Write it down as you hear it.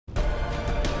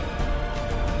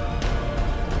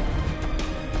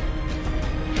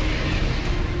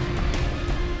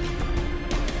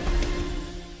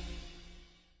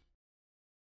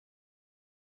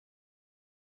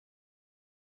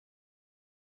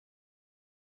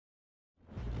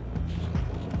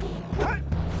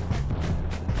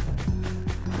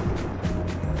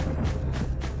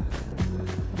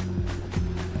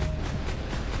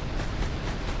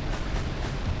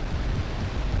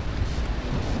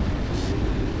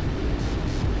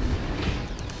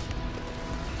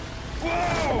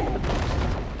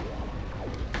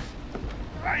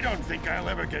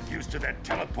ever get used to that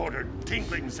teleporter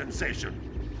tingling sensation.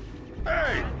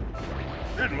 Hey!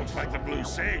 It looks like the Blue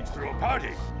Sage threw a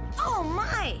party. Oh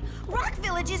my! Rock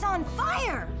Village is on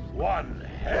fire! One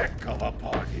heck of a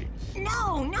party.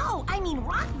 No, I mean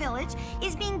Rock Village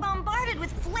is being bombarded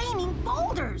with flaming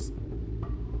boulders.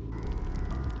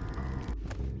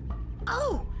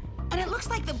 Oh, and it looks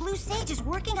like the Blue Sage is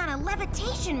working on a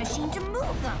levitation machine to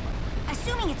move them.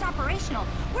 Assuming it's operational,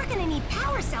 we're gonna need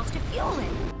power cells to fuel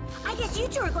it. I guess you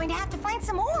two are going to have to find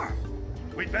some more.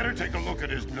 We'd better take a look at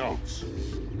his notes.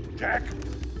 Jack,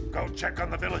 go check on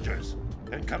the villagers,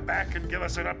 then come back and give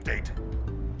us an update.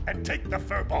 And take the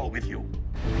fur ball with you.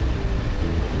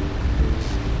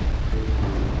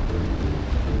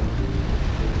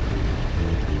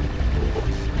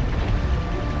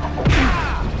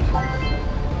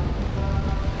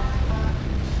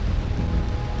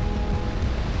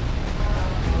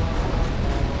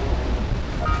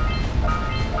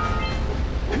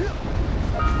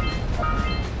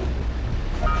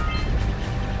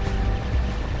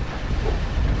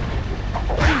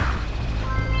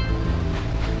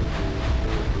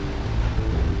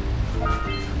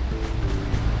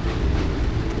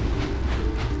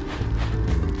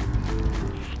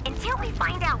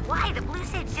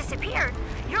 Disappeared,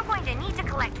 you're going to need to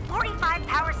collect 45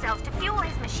 power cells to fuel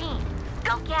his machine.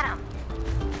 Go get them.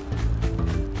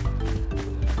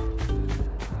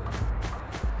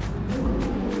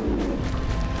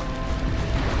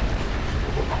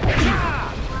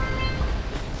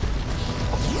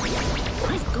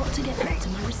 I've got to get back to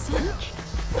my research.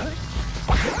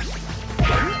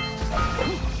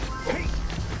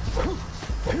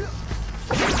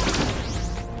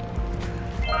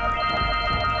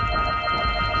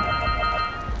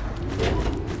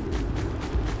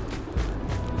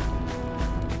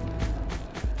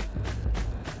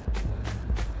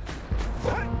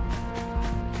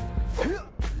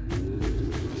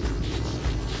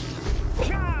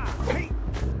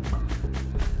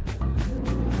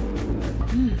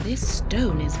 This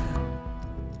stone is...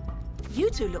 You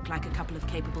two look like a couple of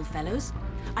capable fellows.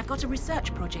 I've got a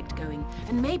research project going,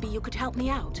 and maybe you could help me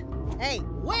out. Hey,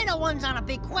 we're the ones on a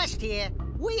big quest here.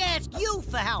 We ask you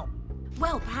for help.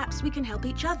 Well, perhaps we can help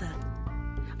each other.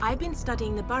 I've been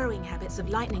studying the burrowing habits of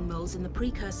lightning moles in the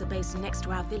Precursor basin next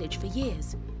to our village for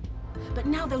years. But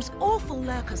now those awful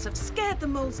lurkers have scared the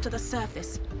moles to the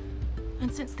surface.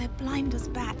 And since they're blind as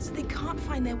bats, they can't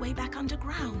find their way back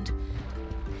underground.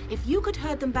 If you could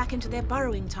herd them back into their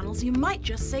burrowing tunnels, you might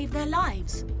just save their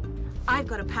lives. I've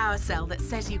got a power cell that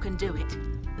says you can do it.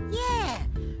 Yeah,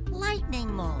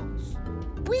 lightning moles.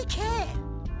 We care.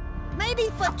 Maybe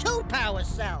for 2 power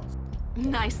cells.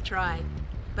 Nice try.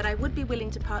 But I would be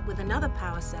willing to part with another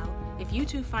power cell if you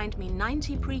two find me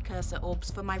 90 Precursor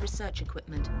orbs for my research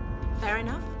equipment. Fair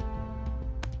enough?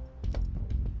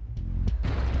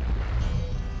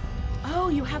 Oh,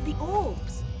 you have the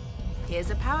orbs. Here's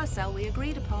a power cell we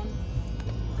agreed upon.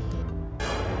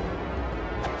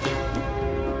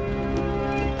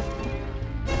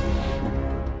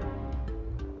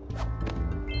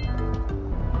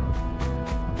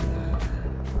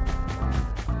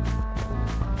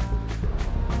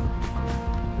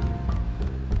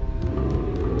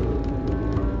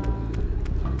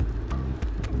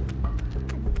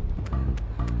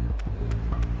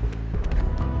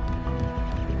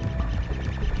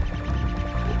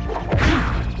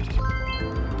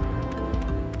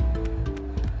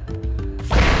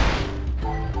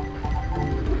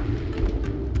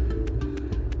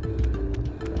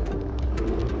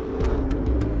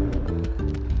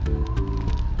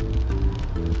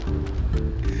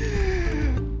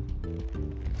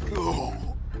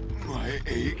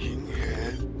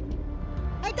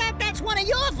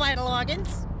 Vital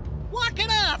organs. Walk it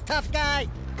off, tough guy.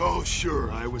 Oh,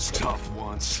 sure, I was tough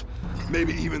once.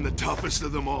 Maybe even the toughest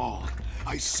of them all.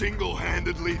 I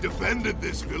single-handedly defended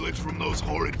this village from those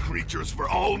horrid creatures for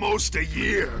almost a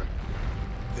year.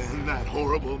 Then that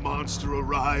horrible monster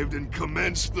arrived and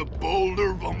commenced the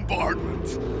boulder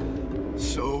bombardment.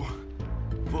 So,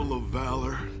 full of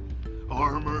valor,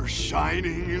 armor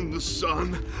shining in the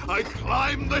sun, I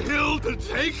climbed the hill to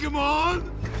take him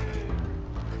on.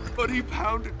 But he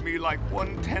pounded me like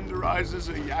one tenderizes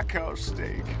a yakao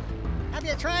steak. Have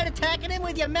you tried attacking him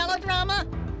with your melodrama?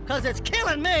 'Cause it's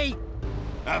killing me.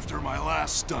 After my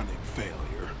last stunning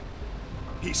failure,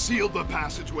 he sealed the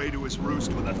passageway to his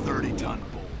roost with a 30-ton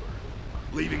boulder,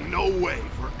 leaving no way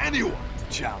for anyone to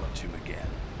challenge him again.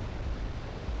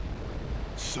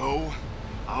 So,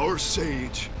 our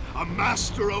sage, a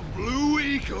master of blue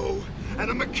eco, and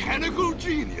a mechanical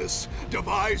genius,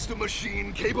 devised a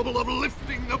machine capable of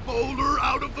lifting the boulder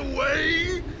out of the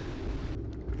way.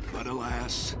 But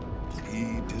alas,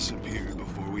 he disappeared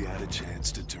before we had a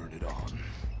chance to turn it on.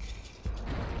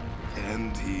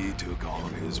 And he took all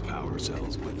of his power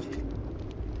cells with him.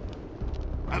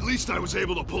 At least I was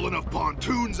able to pull enough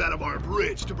pontoons out of our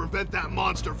bridge to prevent that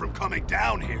monster from coming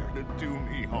down here to do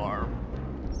me harm.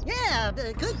 Yeah,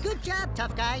 good job,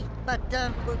 tough guy. But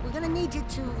we're gonna need you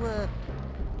to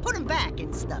put him back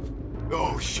and stuff.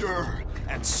 Oh, sure.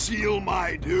 And seal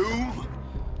my doom?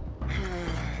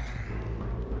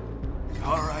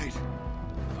 All right.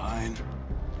 Fine.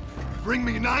 Bring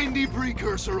me 90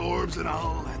 Precursor orbs and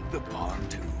I'll let the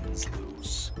pontoons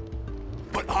loose.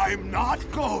 But I'm not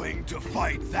going to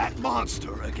fight that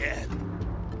monster again.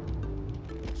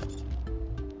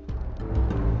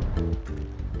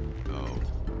 Oh.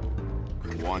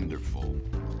 Wonderful.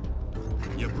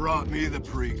 You brought me the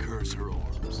Precursor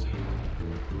orbs.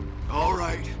 All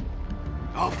right.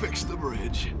 I'll fix the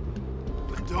bridge.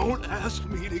 But don't ask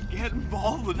me to get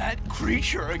involved with that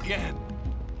creature again.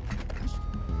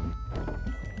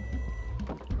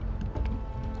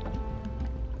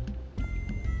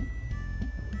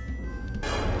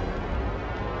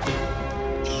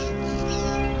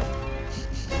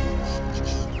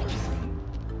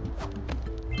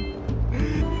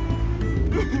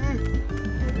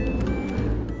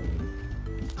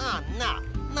 Oh, no,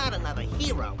 not another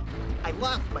hero. I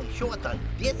lost my short on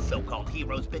this so-called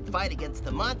hero's big fight against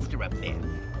the monster up there.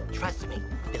 Trust me,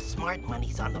 the smart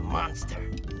money's on the monster.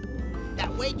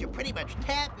 That wager pretty much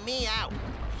tapped me out.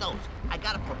 So, I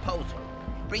got a proposal.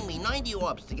 Bring me 90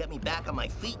 orbs to get me back on my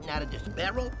feet and out of this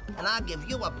barrel, and I'll give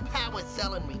you a power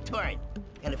cell in return.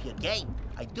 And if you're game,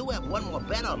 I do have one more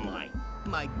bet on line.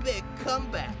 My big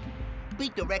comeback.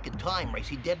 Beat the record time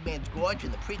racing Dead Man's Gorge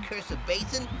in the Precursor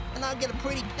Basin, and I'll get a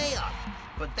pretty payoff.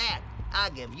 For that, I'll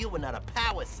give you another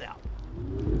power cell.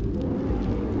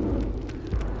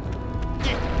 If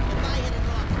I hit it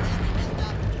off, every missed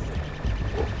opportunity.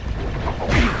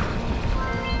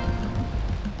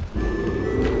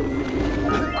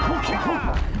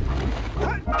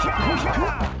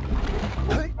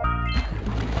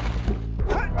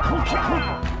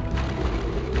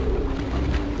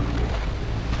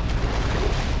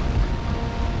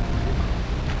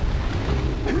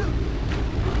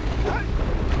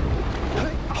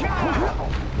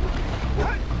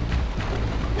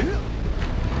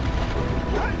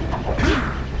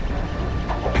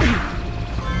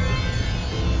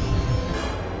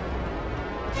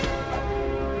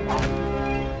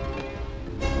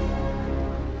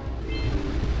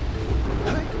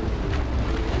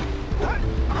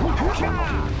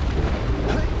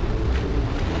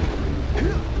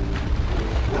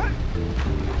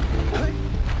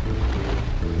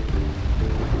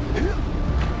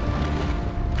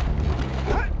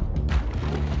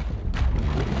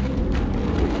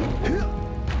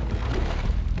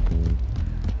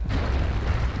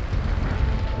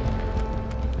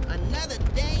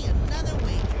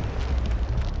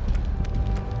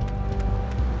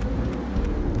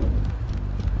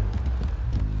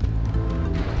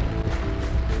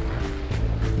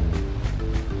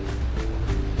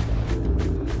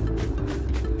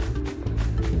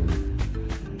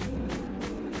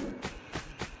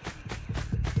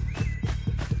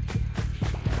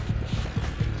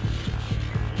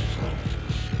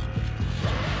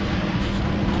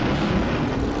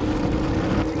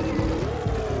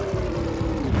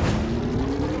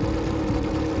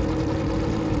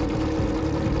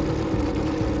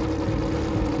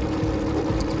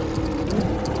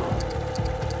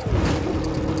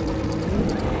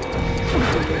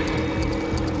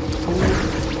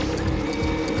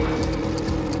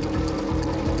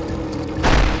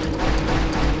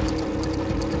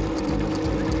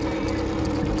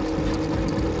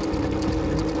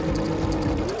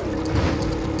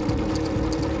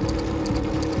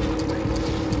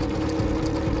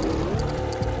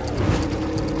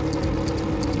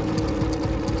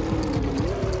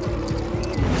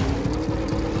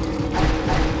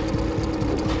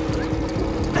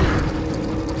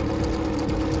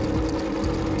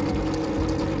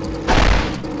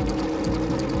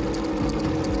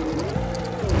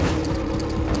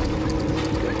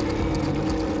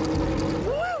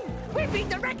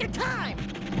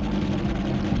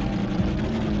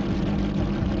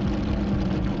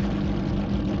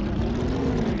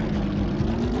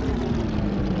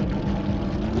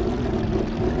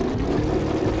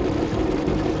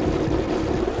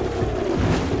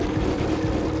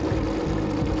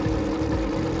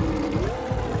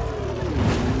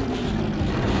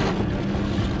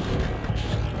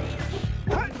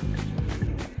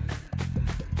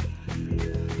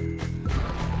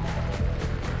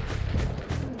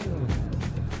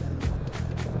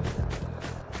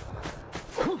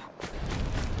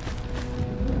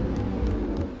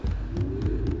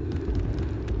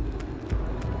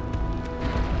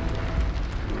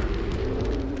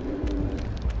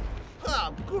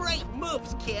 Great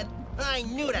moves, kid. I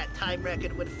knew that time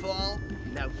record would fall.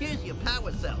 Now here's your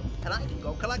power cell, and I can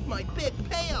go collect my big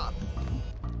payoff.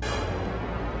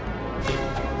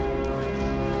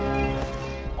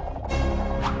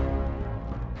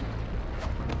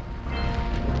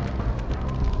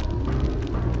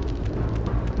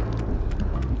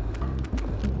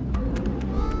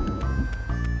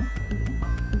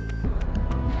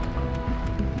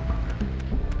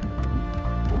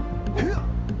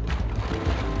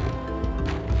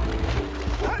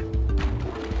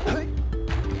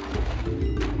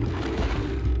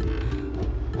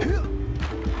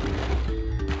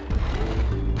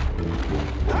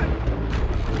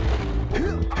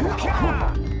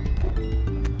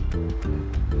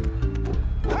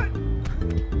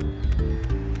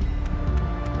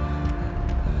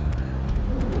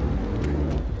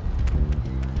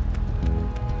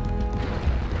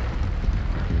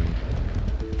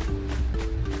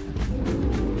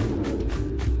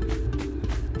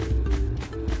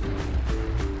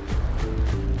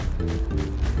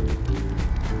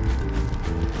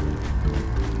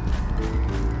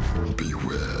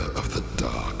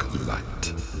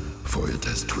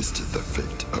 Twisted the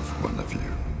fate of one of you.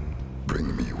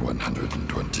 Bring me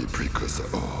 120 Precursor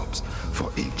orbs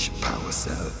for each power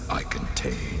cell I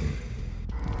contain.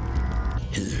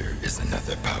 Here is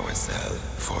another power cell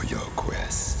for your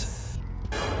quest.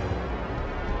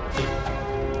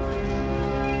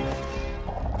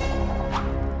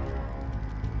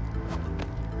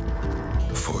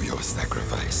 For your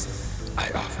sacrifice, I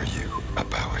offer you a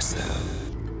power cell.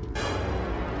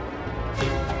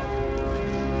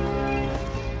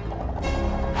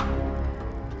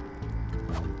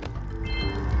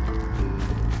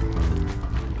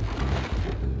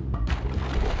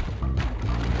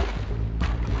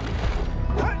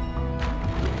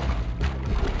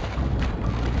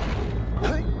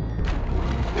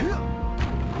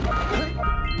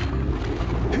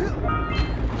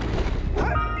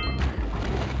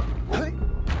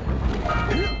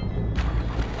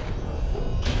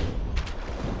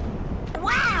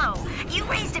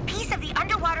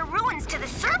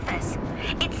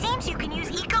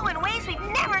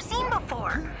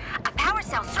 A power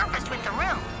cell surfaced with the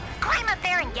room. Climb up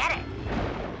there and get it.